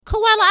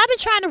Koala, I've been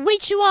trying to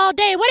reach you all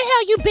day. Where the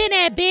hell you been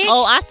at, bitch?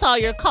 Oh, I saw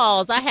your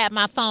calls. I had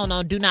my phone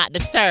on Do Not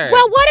Disturb.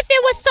 Well, what if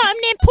it was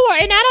something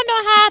important? I don't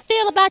know how I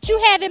feel about you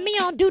having me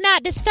on Do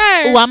Not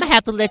Disturb. Oh, I'm going to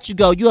have to let you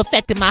go. You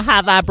affected my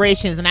high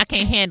vibrations, and I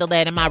can't handle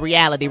that in my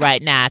reality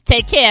right now.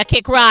 Take care,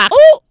 Kick Rock.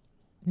 Ooh!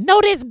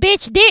 No, this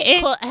bitch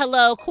didn't.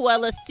 Hello,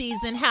 Koala's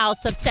seasoned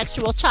house of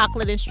sexual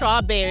chocolate and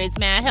strawberries.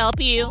 May I help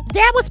you?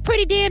 That was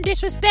pretty damn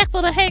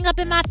disrespectful to hang up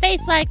in my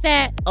face like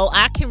that. Oh,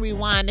 I can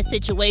rewind the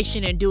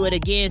situation and do it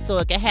again so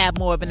it can have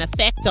more of an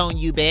effect on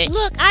you, bitch.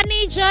 Look, I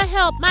need your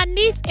help. My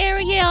niece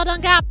Ariel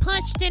done got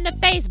punched in the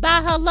face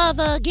by her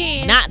lover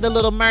again. Not the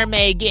Little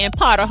Mermaid getting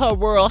part of her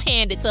world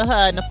handed to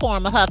her in the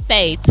form of her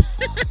face.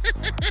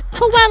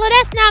 Koala,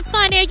 that's not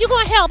funny. Are you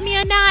gonna help me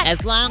or not?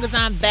 As long as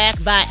I'm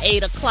back by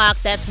 8 o'clock,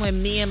 that's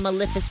when me and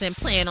Maleficent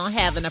plan on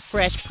having a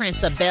Fresh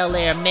Prince of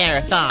Bel-Air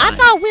marathon. I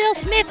thought Will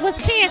Smith was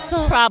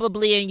canceled.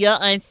 Probably in your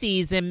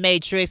unseasoned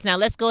Matrix. Now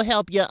let's go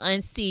help your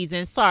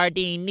unseasoned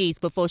sardine niece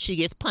before she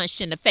gets punched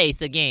in the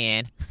face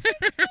again.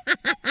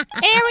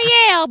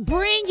 Ariel,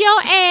 bring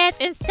your ass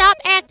and stop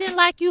acting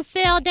like you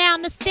fell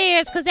down the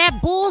stairs because that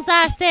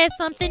bullseye said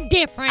something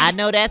different. I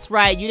know that's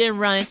right. You didn't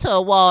run into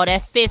a wall.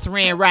 That fist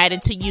ran right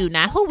into you.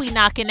 Now who we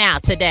knocking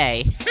out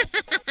today?